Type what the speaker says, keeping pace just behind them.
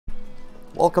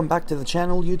Welcome back to the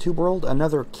channel, YouTube world.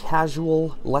 Another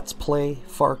casual Let's Play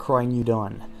Far Cry New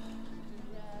Dawn.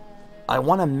 I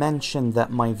want to mention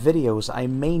that my videos, I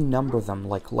may number them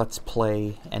like Let's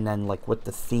Play, and then like what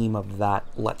the theme of that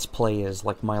Let's Play is.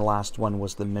 Like my last one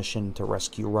was the mission to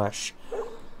rescue Rush.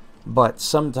 But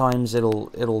sometimes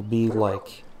it'll be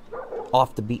like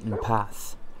off the beaten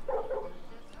path,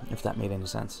 if that made any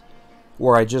sense.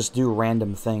 Where I just do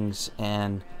random things,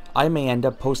 and I may end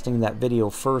up posting that video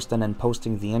first and then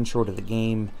posting the intro to the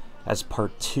game as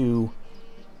part 2.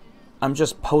 I'm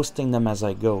just posting them as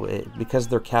I go. Because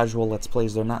they're casual Let's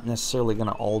Plays, they're not necessarily going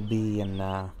to all be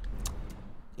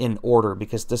in order,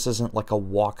 because this isn't like a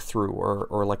walkthrough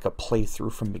or like a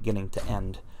playthrough from beginning to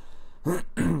end.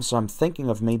 So I'm thinking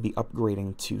of maybe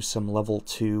upgrading to some level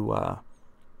 2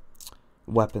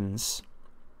 weapons.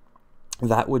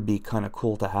 That would be kind of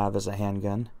cool to have as a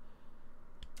handgun.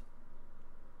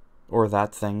 Or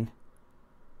that thing.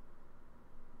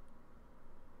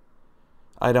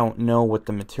 I don't know what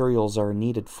the materials are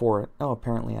needed for it. Oh,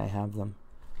 apparently I have them.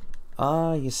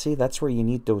 You see, that's where you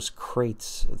need those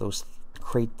crates, those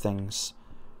crate things.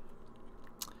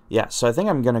 Yeah, so I think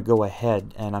I'm going to go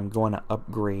ahead and I'm going to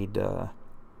upgrade to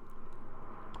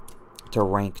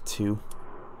rank 2.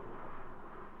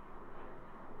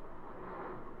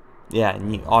 Yeah,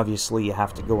 and obviously you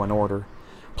have to go in order.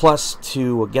 Plus,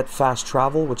 to get fast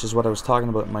travel, which is what I was talking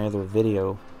about in my other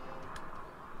video,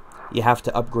 you have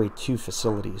to upgrade 2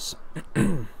 facilities.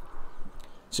 So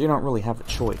you don't really have a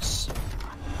choice.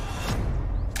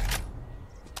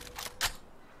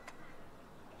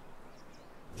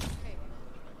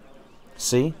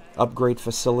 See? Upgrade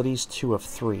facilities, 2 of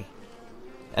 3.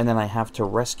 And then I have to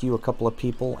rescue a couple of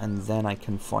people, and then I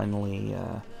can finally,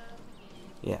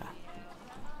 yeah.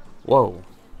 Whoa.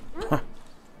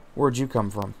 Where'd you come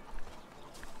from?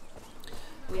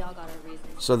 We all got our reasons.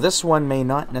 So this one may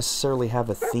not necessarily have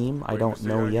a theme. I don't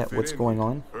know yet what's going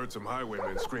on. Heard some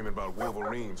highwaymen screaming about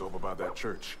wolverines over by that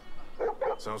church.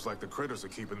 Sounds like the critters are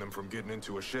keeping them from getting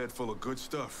into a shed full of good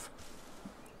stuff.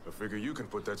 I figure you can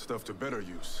put that stuff to better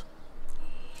use.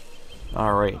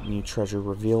 Alright, new treasure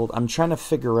revealed. I'm trying to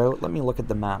figure out, let me look at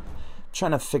the map. I'm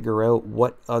trying to figure out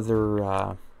what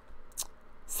other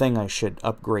thing I should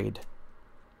upgrade.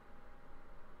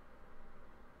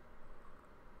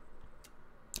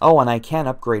 Oh, and I can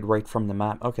upgrade right from the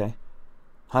map. Okay.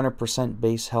 100%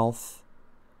 base health.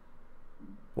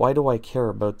 Why do I care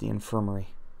about the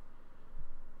infirmary?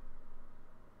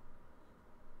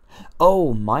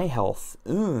 Oh, my health.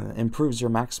 Improves your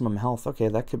maximum health. Okay,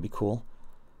 that could be cool.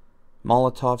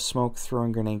 Molotov smoke,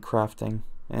 throwing grenade crafting.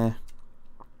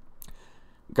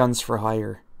 Guns for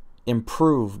hire.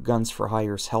 Improve guns for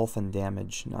hire's health and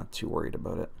damage. Not too worried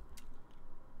about it.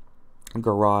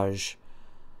 Garage.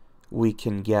 We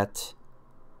can get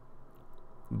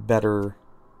better,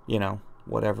 you know,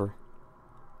 whatever.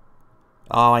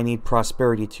 Oh, I need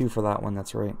prosperity too for that one,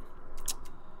 that's right.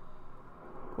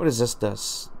 What does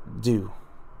this do?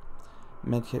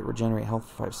 Medkit, regenerate health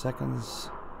for 5 seconds.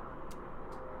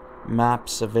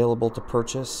 Maps available to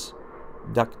purchase.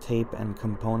 Duct tape and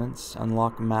components.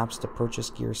 Unlock maps to purchase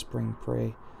gear, spring,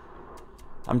 prey.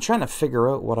 I'm trying to figure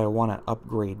out what I want to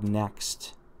upgrade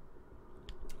next.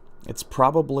 It's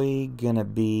probably gonna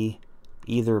be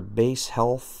either base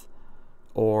health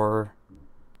or,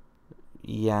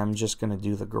 yeah, I'm just gonna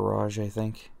do the garage, I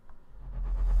think,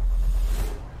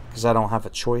 because I don't have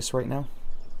a choice right now.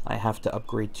 I have to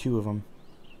upgrade 2 of them.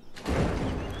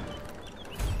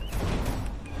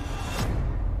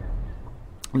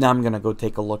 Now I'm gonna go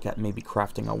take a look at maybe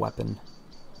crafting a weapon.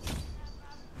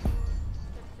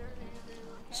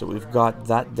 So we've got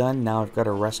that done. Now I've got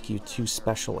to rescue 2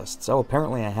 specialists. Oh,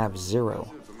 apparently I have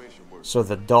 0. So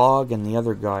the dog and the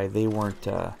other guy, they weren't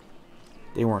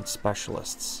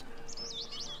specialists.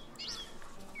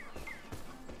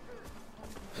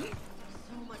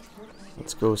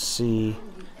 Let's go see.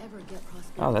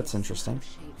 Oh, that's interesting.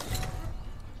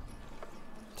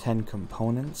 10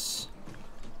 components.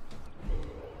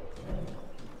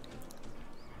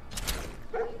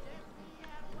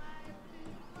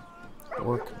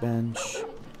 Workbench.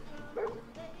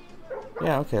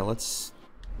 Yeah, okay, let's...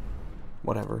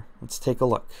 whatever. Let's take a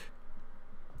look.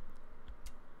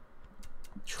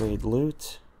 Trade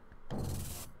loot.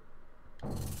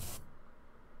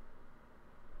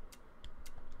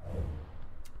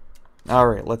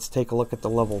 Alright, let's take a look at the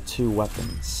level 2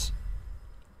 weapons.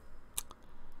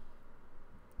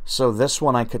 So this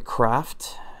one I could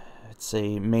craft. It's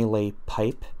a melee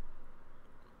pipe.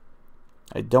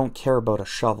 I don't care about a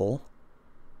shovel.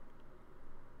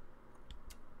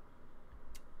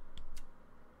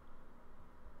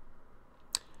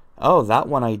 Oh, that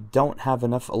one I don't have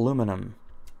enough aluminum.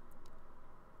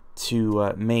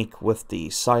 to make with the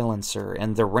silencer,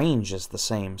 and the range is the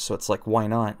same, so it's like, why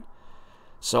not?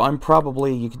 So I'm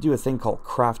probably, you could do a thing called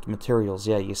craft materials.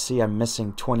 Yeah, you see I'm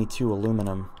missing 22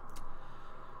 aluminum.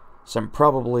 So I'm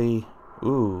probably,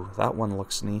 ooh, that one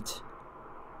looks neat.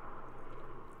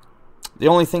 The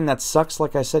only thing that sucks,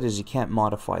 like I said, is you can't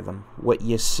modify them. What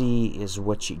you see is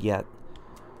what you get.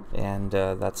 And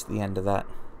that's the end of that.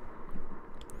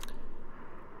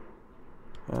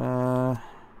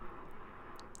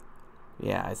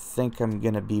 Yeah, I think I'm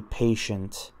going to be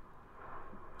patient.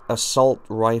 Assault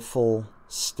rifle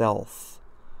stealth.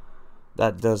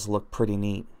 That does look pretty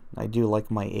neat. I do like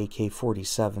my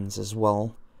AK-47s as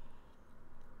well.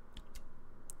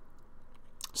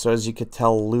 So as you could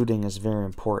tell, looting is very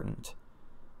important.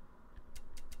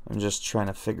 I'm just trying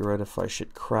to figure out if I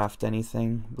should craft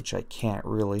anything, which I can't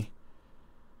really.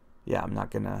 Yeah, I'm not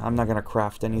gonna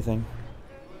craft anything.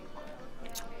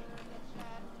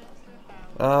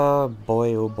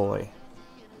 Boy, oh boy.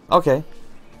 Okay,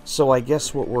 so I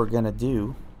guess what we're gonna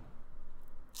do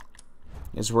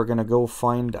is we're gonna go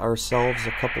find ourselves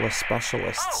a couple of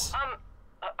specialists.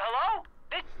 Hello?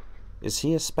 Is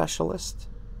he a specialist?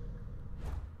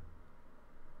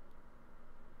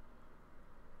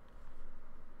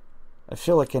 I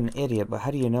feel like an idiot, but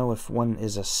how do you know if one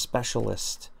is a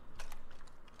specialist?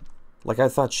 Like, I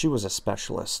thought she was a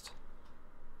specialist.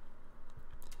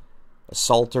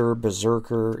 Assaulter,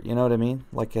 berserker, you know what I mean?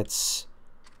 Like, it's...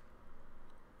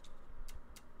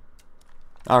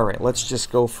 Alright, let's just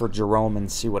go for Jerome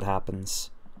and see what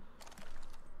happens.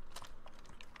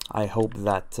 I hope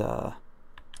that,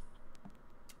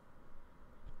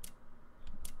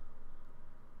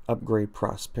 upgrade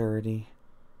prosperity.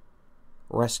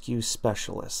 Rescue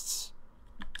specialists.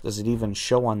 Does it even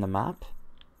show on the map?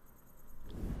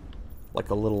 Like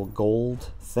a little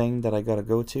gold thing that I gotta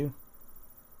go to?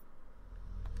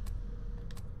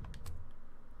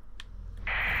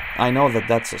 I know that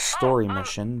that's a story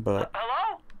mission, but...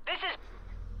 Hello? This is...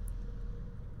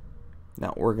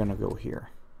 No, we're gonna go here.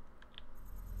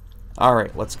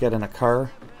 Alright, let's get in a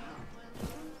car.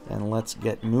 And let's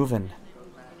get moving.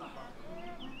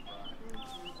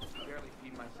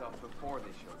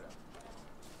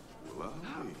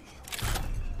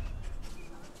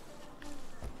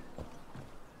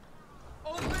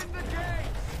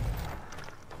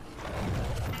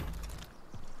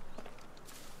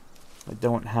 I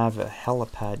don't have a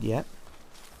helipad yet.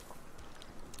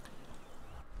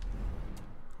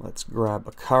 Let's grab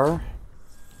a car.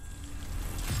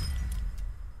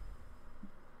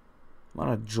 I'm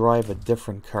gonna drive a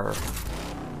different car.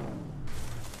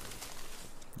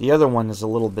 The other one is a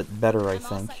little bit better, I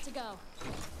think.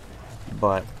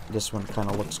 But this one kind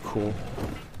of looks cool.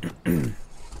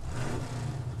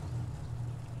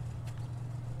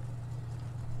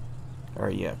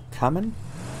 Are you coming?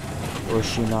 Or is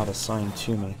she not assigned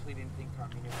to me?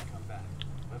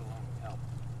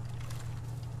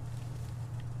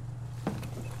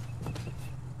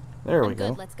 There we go.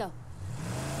 Let's go.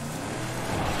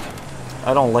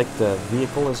 I don't like the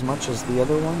vehicle as much as the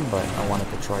other one, but I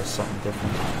wanted to try something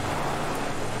different.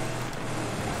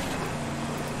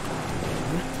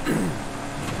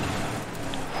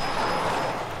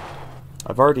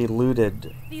 I've already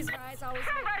looted. These guys always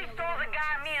Somebody stole the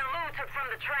guy me and Lou took from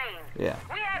the train. Yeah.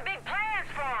 We had big plans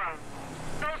for him.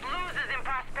 Those losers in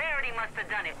Prosperity must have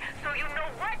done it. So you know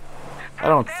what? I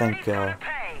don't think Prosperity's gonna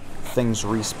pay. things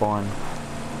respawn.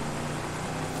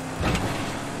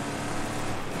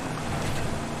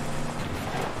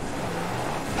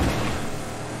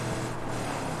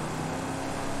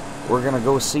 We're gonna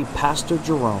go see Pastor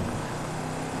Jerome.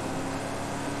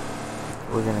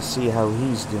 We're gonna see how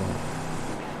he's doing.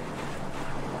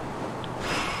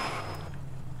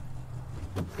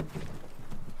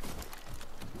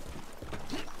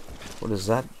 What does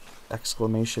that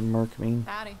exclamation mark mean?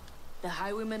 Howdy. The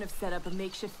highwaymen have set up a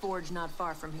makeshift forge not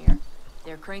far from here.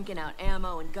 They're cranking out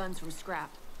ammo and guns from scrap.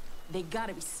 They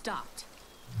gotta be stopped.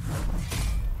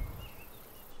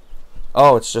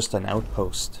 Oh, it's just an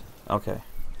outpost. Okay.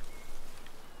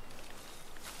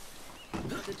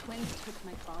 The twins took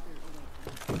my father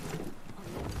away. I'll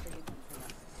never forget them for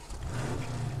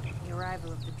that. The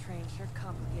arrival of the train sure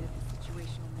complicated the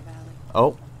situation in the valley.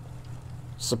 Oh.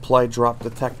 Supply drop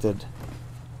detected.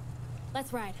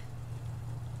 Let's ride.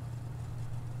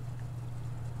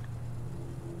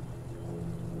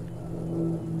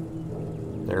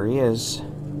 There he is.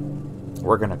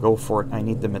 We're gonna go for it. I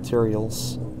need the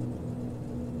materials.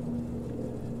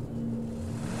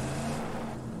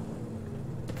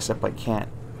 Except I can't.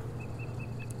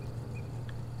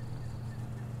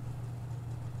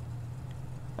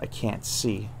 I can't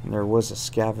see. And there was a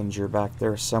scavenger back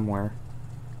there somewhere.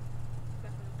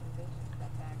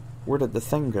 Where did the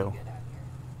thing go?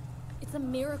 It's a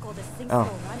miracle this thing's Oh.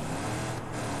 still running.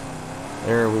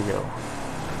 There we go.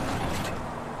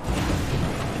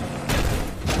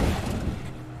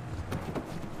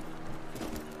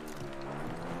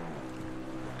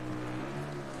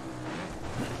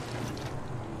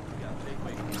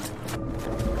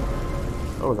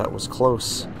 Oh, that was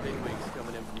close.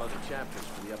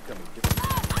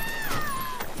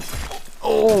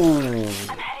 Oh!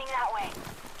 I'm heading that way.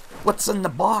 What's in the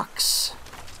box?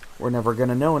 We're never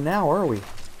gonna know now, are we?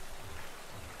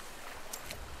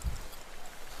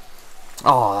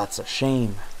 Oh, that's a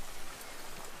shame.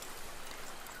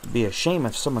 It'd be a shame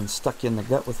if someone stuck you in the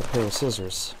gut with a pair of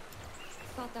scissors.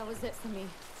 Thought that was it for me.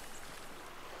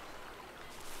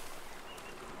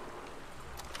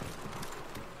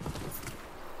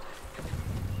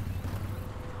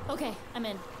 Okay, I'm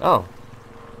in. Oh.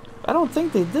 I don't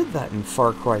think they did that in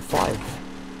Far Cry 5.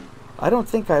 I don't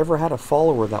think I ever had a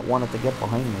follower that wanted to get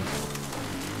behind me.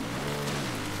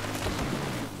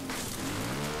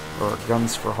 Or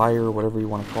guns for hire, whatever you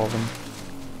want to call them.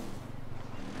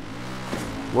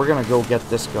 We're gonna go get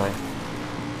this guy.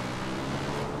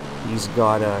 He's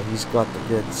got the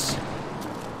goods.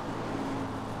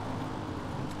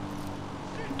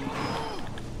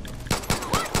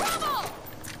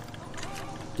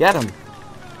 Get him!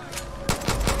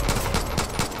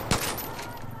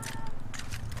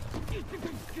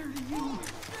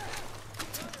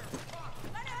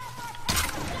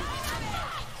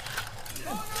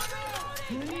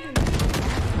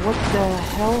 What the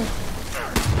hell?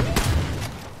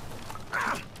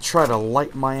 Try to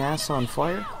light my ass on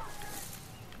fire?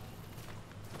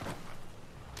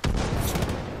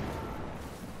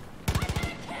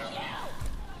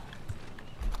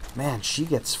 Man, she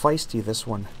gets feisty, this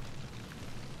one.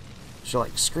 She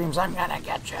like screams, "I'm gonna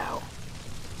get you!"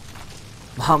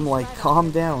 I'm like,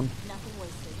 calm down. Nothing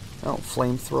wasted. Oh,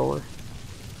 flamethrower.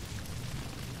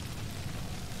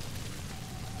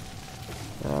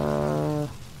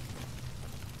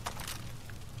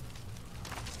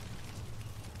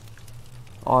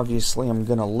 Obviously, I'm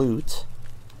gonna loot.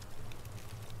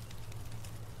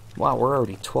 Wow, we're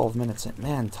already 12 minutes in.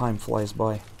 Man, time flies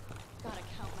by. Gotta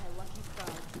count my lucky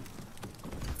stars.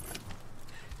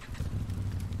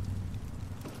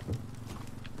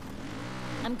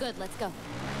 I'm good, let's go.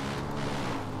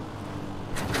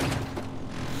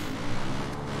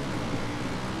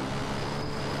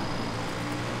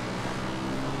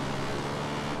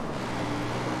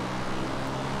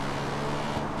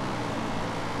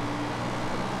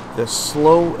 The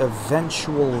slow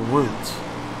eventual route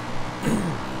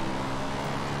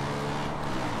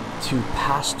to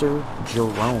Pastor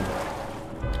Jerome.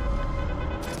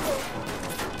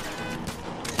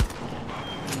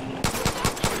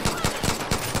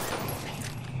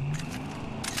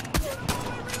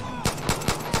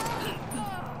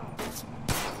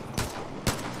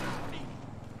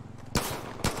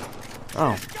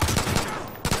 Oh.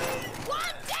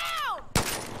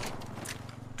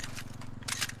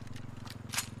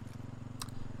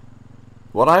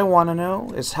 What I want to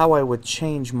know is how I would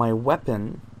change my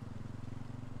weapon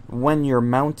when you're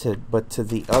mounted, but to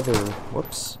the other...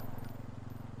 Whoops.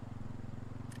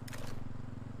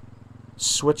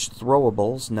 Switch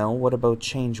throwables? No. What about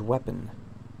change weapon?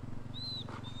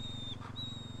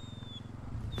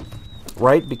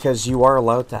 Right? Because you are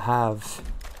allowed to have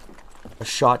a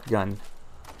shotgun.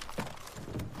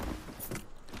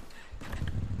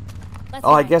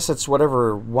 Oh, I guess it's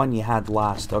whatever one you had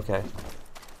last. Okay.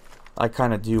 I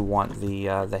kind of do want the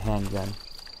handgun.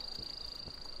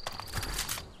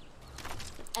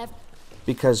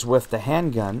 Because with the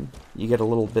handgun, you get a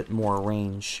little bit more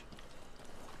range.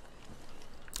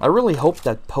 I really hope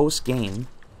that post-game,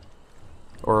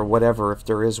 or whatever, if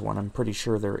there is one, I'm pretty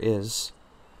sure there is.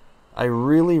 I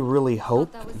really, really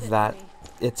hope that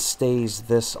it stays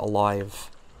this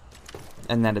alive.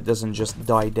 And that it doesn't just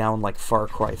die down like Far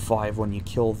Cry 5 when you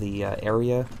kill the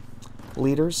area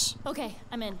leaders. Okay,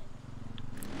 I'm in.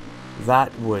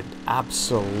 That would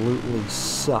absolutely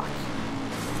suck.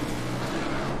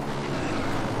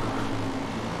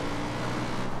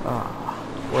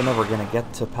 We're never gonna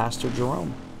get to Pastor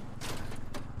Jerome.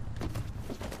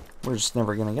 We're just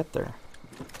never gonna get there.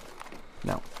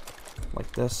 No.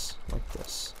 Like this, like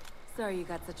this. Sorry you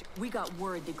got such a... We got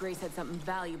word that Grace had something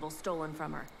valuable stolen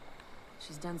from her.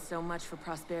 She's done so much for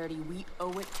Prosperity, we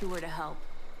owe it to her to help.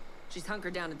 She's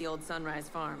hunkered down at the old Sunrise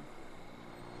farm.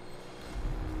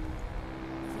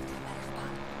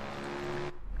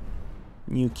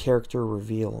 New character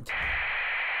revealed.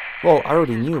 Well, I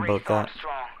already knew about that.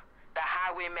 The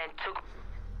highwaymen took...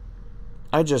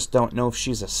 I just don't know if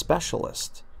she's a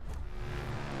specialist.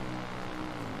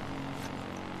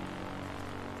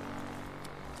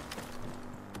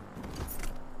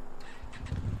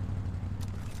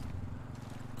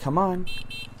 come on.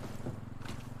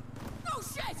 Oh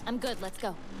shit! I'm good, let's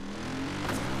go.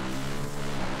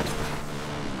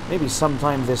 Maybe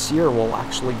sometime this year we'll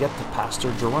actually get to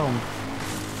Pastor Jerome.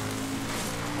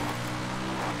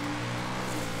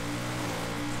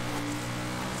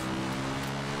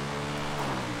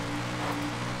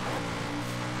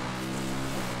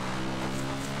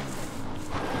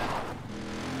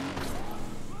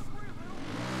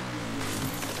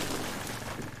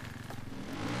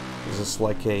 Is this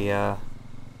like a,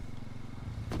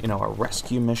 you know, a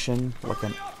rescue mission? Like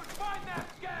an...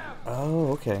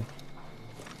 Oh, okay.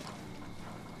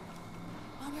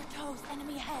 On your toes,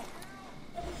 enemy ahead.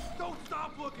 Don't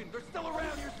stop looking! They're still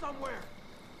around here somewhere!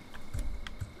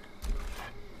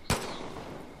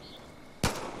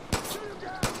 Shoot him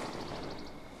down!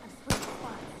 I've switched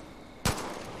spots.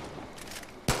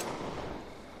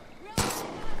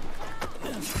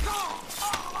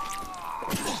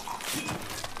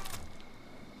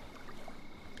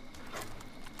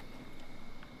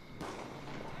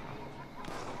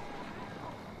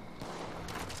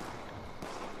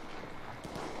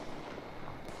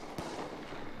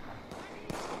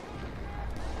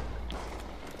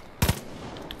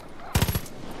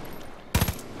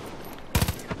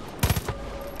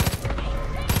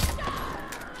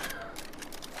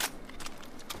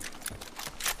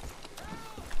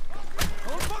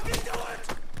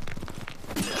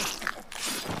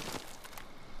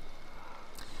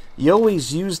 You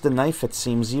always used the knife, it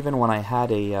seems, even when I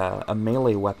had a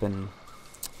melee weapon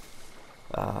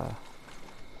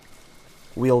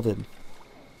wielded.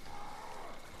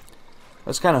 I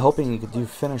was kind of hoping you could do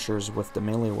finishers with the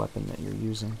melee weapon that you're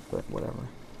using, but whatever.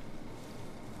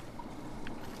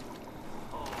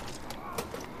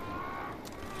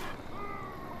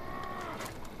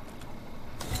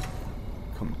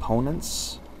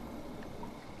 Components.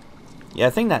 Yeah, I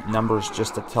think that number's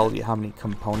just to tell you how many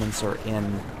components are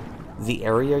in the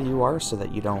area you are, so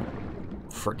that you don't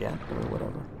forget or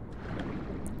whatever.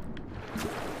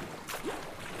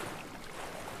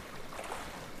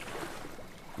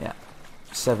 Yeah,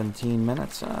 17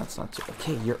 minutes. That's not too...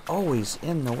 Okay, you're always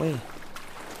in the way.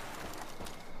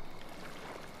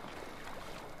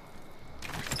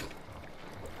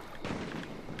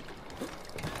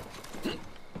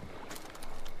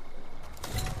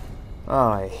 Oh,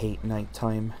 I hate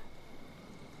nighttime.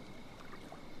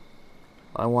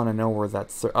 I want to know where that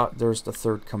there's the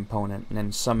third component, and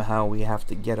then somehow we have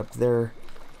to get up there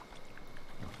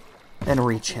and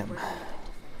reach him.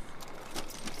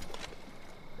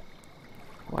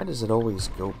 Why does it always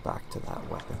go back to that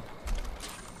weapon?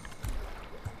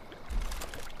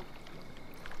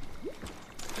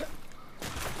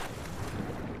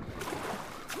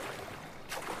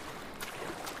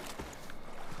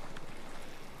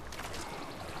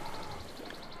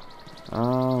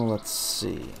 Let's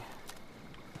see.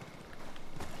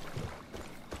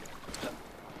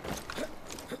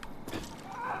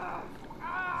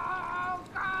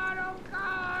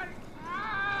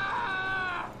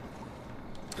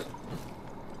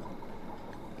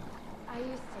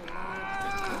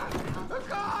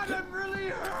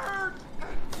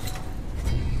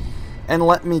 And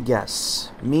let me guess,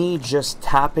 me just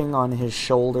tapping on his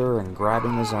shoulder and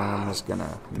grabbing his arm is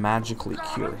gonna magically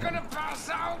cure him.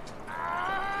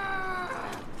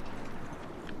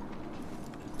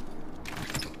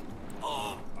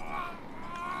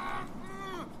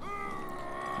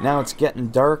 Now it's getting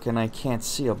dark and I can't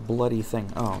see a bloody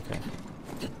thing. Oh, okay.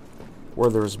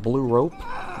 Where there's blue rope,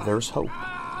 there's hope.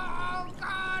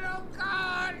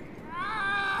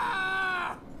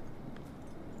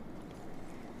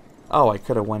 Oh, I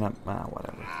could have went up.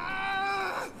 Whatever.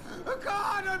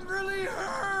 God, I'm really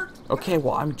hurt. Okay,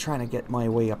 well, I'm trying to get my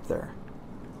way up there.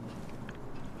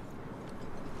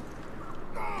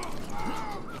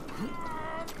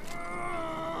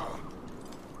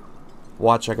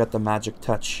 Watch, I got the magic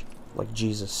touch, like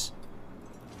Jesus.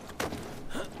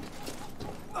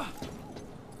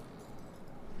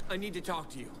 I need to talk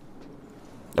to you.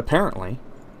 Apparently.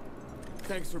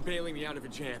 Thanks for bailing me out of a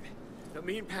jam. Now,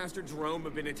 me and Pastor Jerome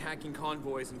have been attacking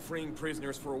convoys and freeing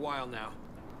prisoners for a while now.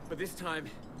 But this time,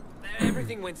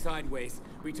 everything went sideways.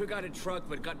 We took out a truck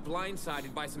but got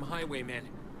blindsided by some highwaymen.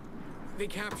 They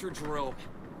captured Jerome.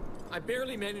 I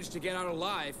barely managed to get out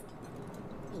alive.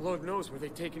 Lord knows where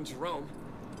they've taken Jerome.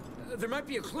 There might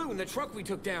be a clue in the truck we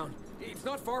took down. It's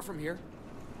not far from here.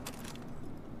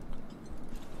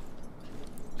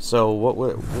 So, what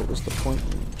was the point?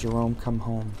 Jerome come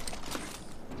home.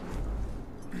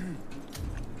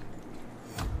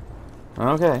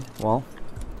 Okay, well,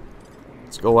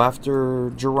 let's go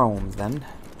after Jerome then.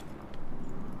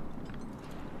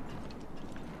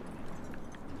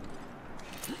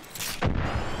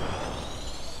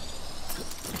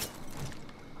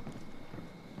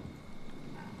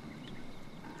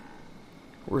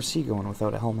 Where's he going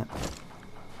without a helmet?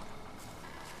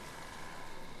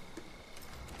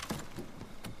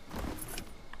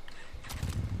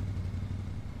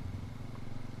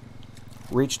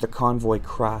 Reach the convoy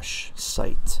crash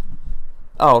site.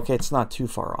 Oh, okay, it's not too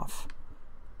far off.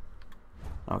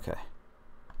 Okay.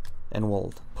 And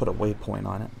we'll put a waypoint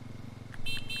on it.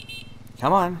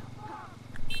 Come on.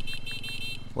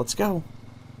 Let's go.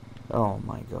 Oh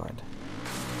my god.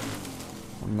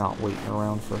 I'm not waiting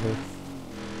around for her.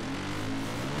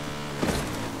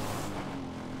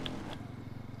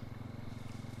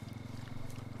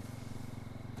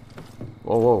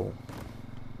 Whoa, whoa.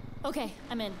 Okay,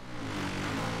 I'm in.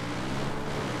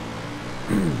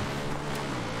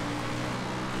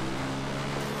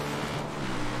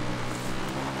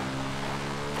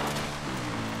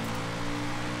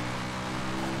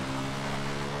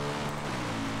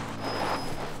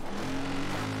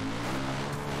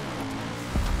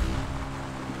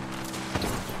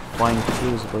 Find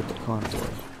clues about the convoy.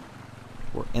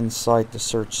 We're inside the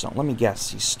search zone. Let me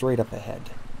guess, he's straight up ahead.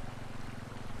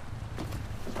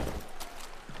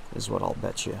 Is what I'll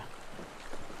bet you.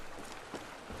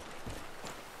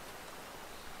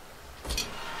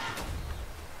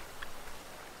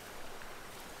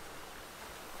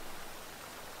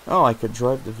 Oh, I could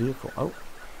drive the vehicle. Oh.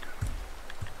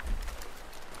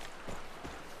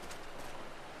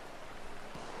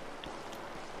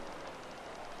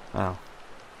 Oh.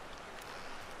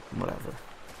 Whatever.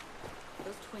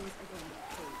 Those twins are going to get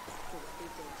paid for what they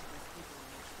did to those people on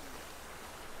their train.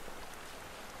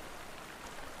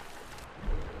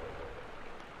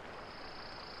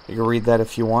 You can read that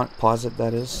if you want. Pause it,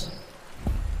 that is.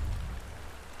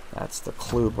 That's the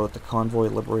clue about the convoy.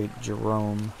 Liberate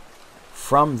Jerome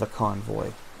from the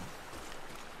convoy.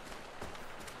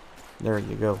 There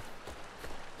you go.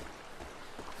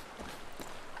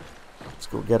 Let's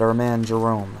go get our man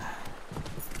Jerome.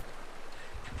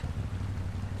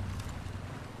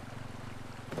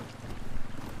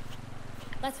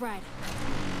 Let's ride.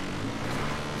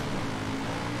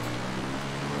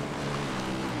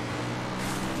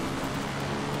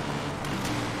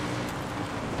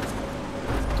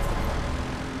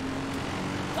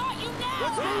 Got you now,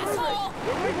 asshole!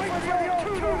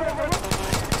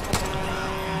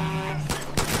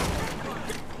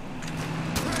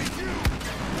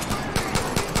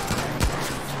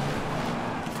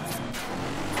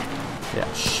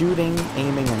 Yeah, shooting,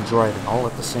 aiming, and driving all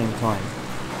at the same time.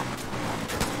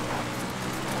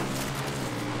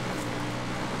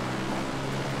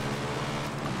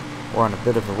 We're on a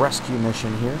bit of a rescue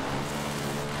mission here.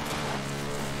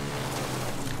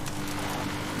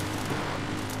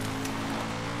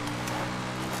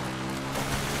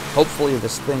 Hopefully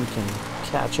this thing can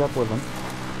catch up with him.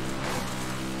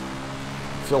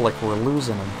 I feel like we're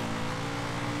losing him.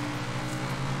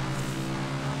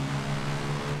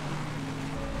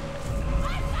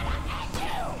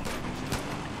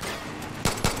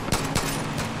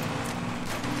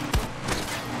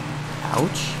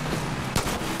 Ouch.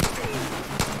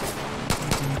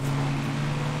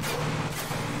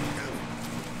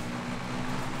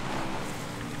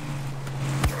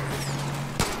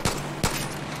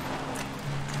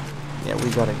 Yeah,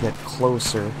 we gotta get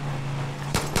closer.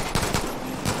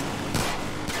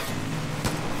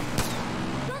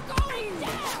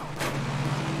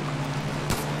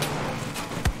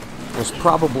 There's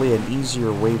probably an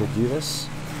easier way to do this.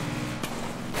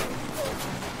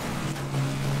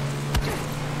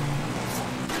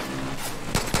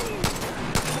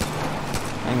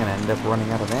 I'm gonna end up running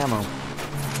out of ammo.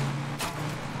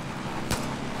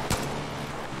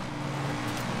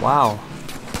 Wow.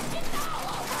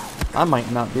 I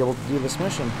might not be able to do this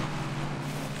mission.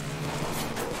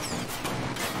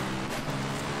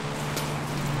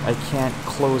 I can't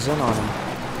close in on him.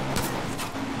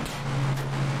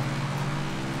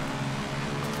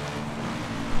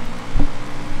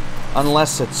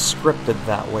 Unless it's scripted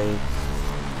that way.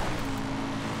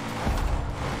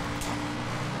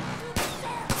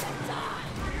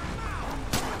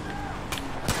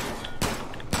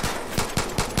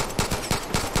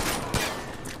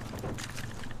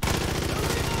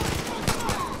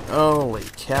 Holy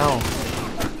cow.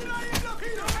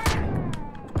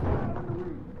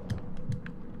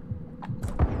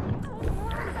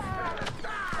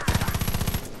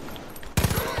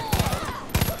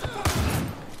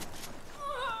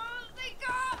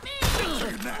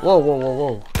 Whoa, whoa, whoa,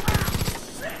 whoa.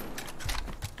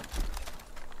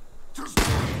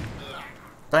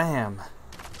 Bam.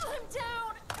 I'm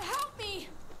down. Help me.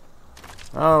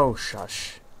 Oh,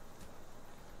 shush.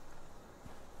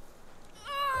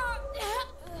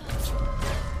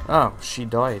 Oh, she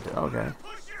died. Okay.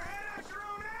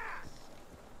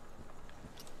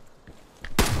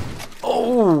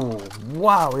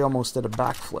 Wow, we almost did a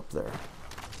backflip there.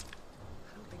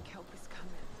 I don't think help is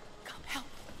coming. Come help,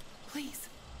 please.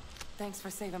 Thanks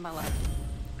for saving my life.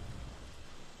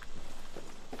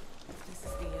 This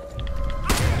is the end.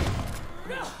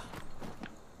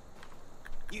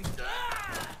 You...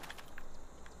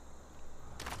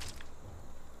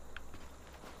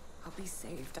 I'll be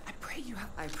saved. I pray you have.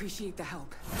 I appreciate the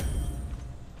help.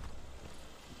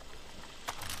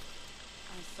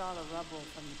 I saw the rubble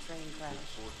from the train crash.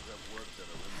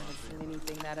 Haven't seen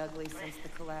anything that ugly since the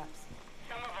collapse.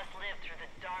 Some of us lived through the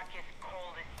darkest,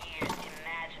 coldest years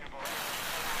imaginable.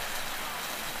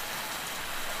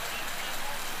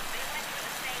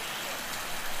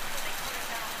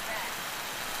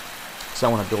 So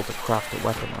I want to build a craft a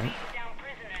weapon, right?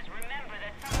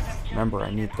 Remember,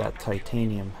 I need that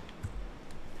titanium.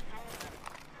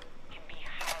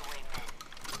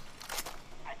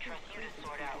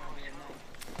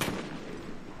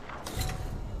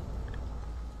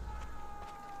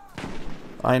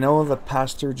 I know that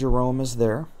Pastor Jerome is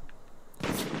there,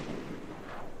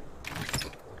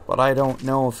 but I don't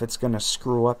know if it's going to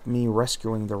screw up me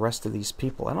rescuing the rest of these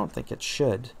people. I don't think it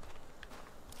should.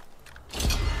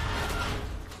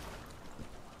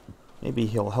 Maybe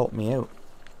he'll help me out.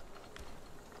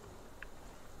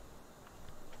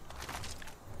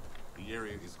 The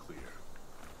area is clear.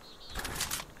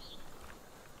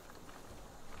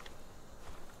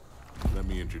 Let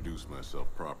me introduce myself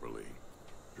properly.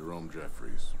 Jerome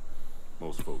Jeffries.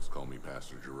 Most folks call me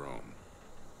Pastor Jerome.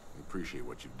 I appreciate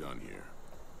what you've done here.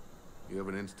 You have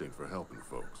an instinct for helping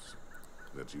folks.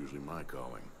 That's usually my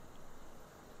calling.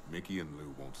 Mickey and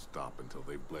Lou won't stop until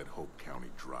they've bled Hope County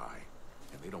dry.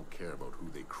 And they don't care about who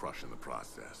they crush in the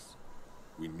process.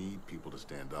 We need people to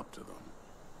stand up to them.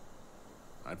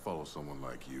 I'd follow someone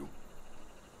like you.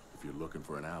 If you're looking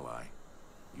for an ally,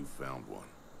 you found one.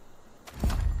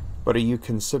 But are you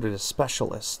considered a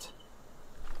specialist?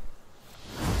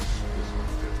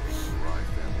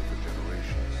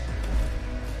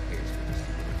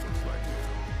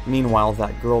 Meanwhile,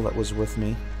 that girl that was with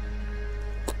me,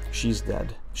 she's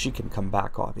dead. She can come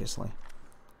back, obviously.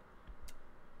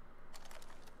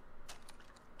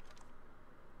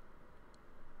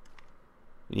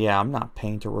 Yeah, I'm not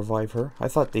paying to revive her. I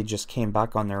thought they just came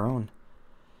back on their own.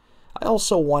 I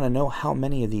also want to know how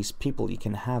many of these people you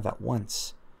can have at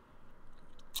once.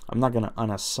 I'm not going to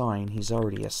unassign. He's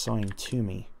already assigned to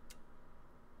me.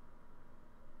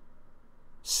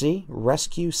 See?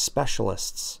 Rescue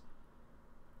specialists.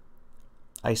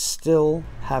 I still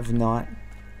have not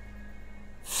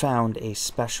found a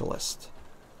specialist.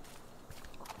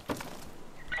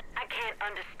 I can't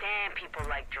understand people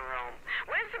like Jerome.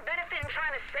 Where's the benefit in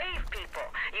trying to save people?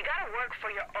 You gotta work for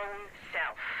your own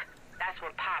self. That's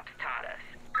what Pops taught us.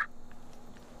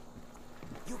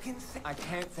 You can say... I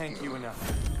can't thank you enough.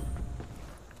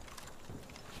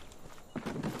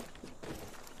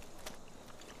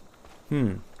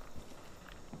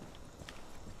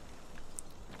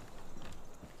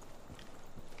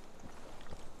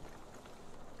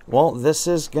 Well, this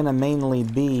is going to mainly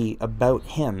be about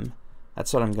him.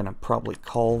 That's what I'm going to probably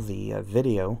call the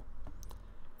video.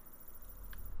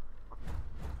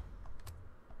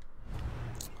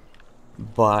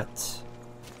 But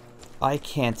I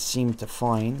can't seem to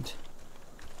find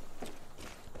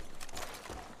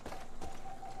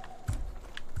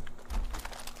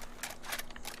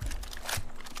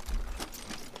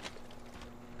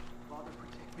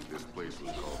This place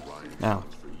was called Ryan now.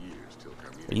 for years till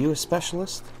Are you a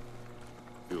specialist?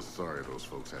 Feel sorry those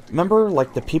folks had to. Remember,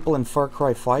 like the people in Far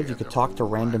Cry 5, you could talk to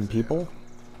random people,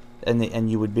 and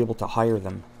you would be able to hire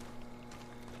them.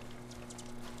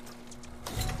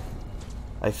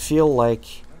 I feel like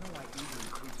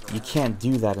you can't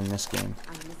do that in this game.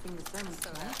 I'm missing the sermon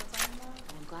tonight,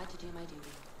 and I'm glad to do my duty.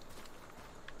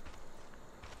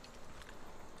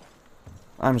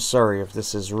 I'm sorry if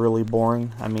this is really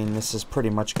boring. I mean, this is pretty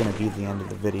much going to be the end of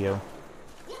the video.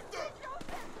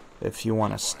 If you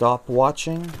want to stop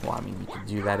watching, well, I mean, you can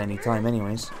do that anytime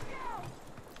anyways.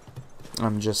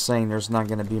 I'm just saying there's not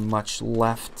going to be much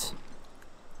left.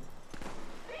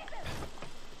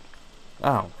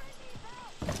 Oh.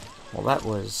 Well, that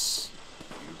was...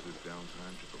 Use this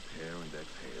downtime to prepare and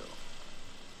exhale.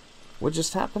 What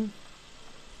just happened?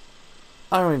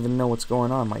 I don't even know what's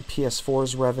going on. My PS4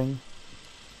 is revving.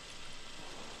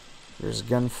 There's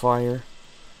gunfire.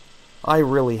 I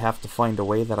really have to find a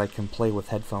way that I can play with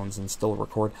headphones and still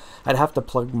record. I'd have to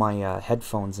plug my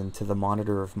headphones into the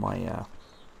monitor of my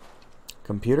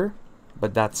computer,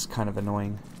 but that's kind of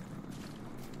annoying.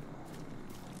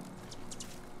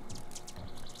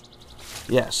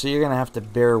 Yeah, so you're going to have to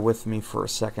bear with me for a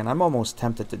second. I'm almost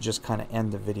tempted to just kind of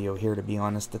end the video here, to be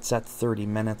honest. It's at 30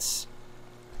 minutes.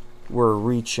 We're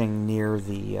reaching near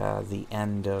the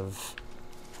end of...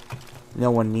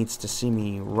 No one needs to see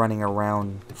me running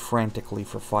around frantically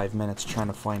for 5 minutes trying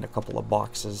to find a couple of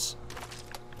boxes.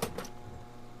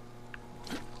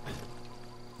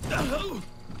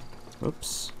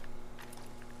 Oops.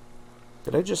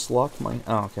 Did I just lock my...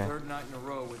 Oh, okay. Third night in a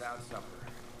row without supper.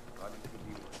 Thought it could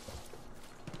be worse.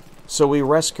 So we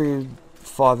rescued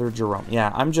Father Jerome.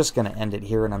 Yeah, I'm just going to end it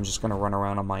here, and I'm just going to run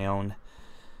around on my own,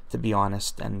 to be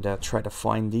honest, and try to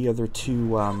find the other two,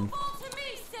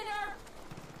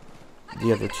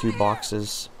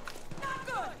 boxes.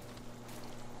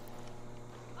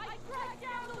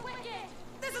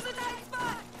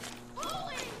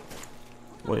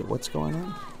 Wait, what's going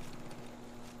on?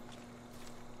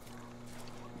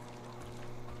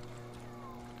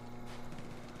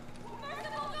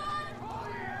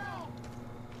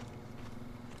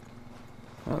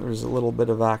 Oh, there's a little bit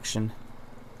of action.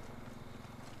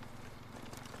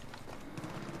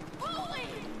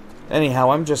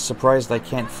 Anyhow, I'm just surprised I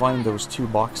can't find those two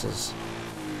boxes.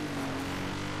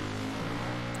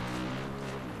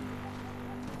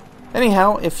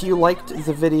 Anyhow, if you liked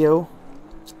the video,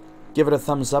 give it a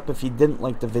thumbs up. If you didn't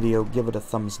like the video, give it a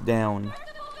thumbs down.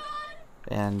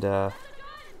 And, I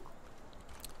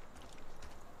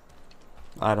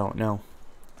don't know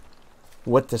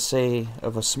what to say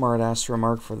of a smart-ass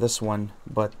remark for this one,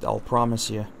 but I'll promise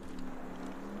you.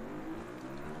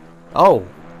 Oh,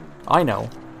 I know.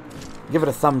 Give it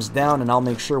a thumbs down, and I'll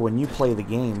make sure when you play the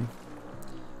game,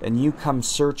 and you come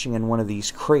searching in one of these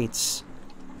crates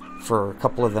for a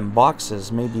couple of them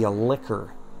boxes, maybe a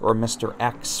Licker or Mr.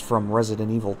 X from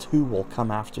Resident Evil 2 will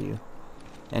come after you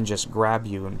and just grab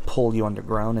you and pull you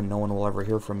underground, and no one will ever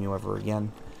hear from you ever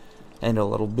again. And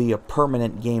it'll be a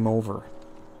permanent game over.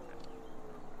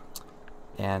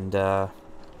 And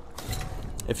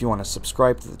if you want to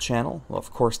subscribe to the channel, well,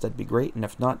 of course, that'd be great. And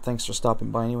if not, thanks for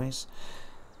stopping by anyways.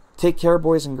 Take care,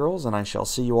 boys and girls, and I shall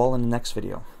see you all in the next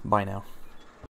video. Bye now.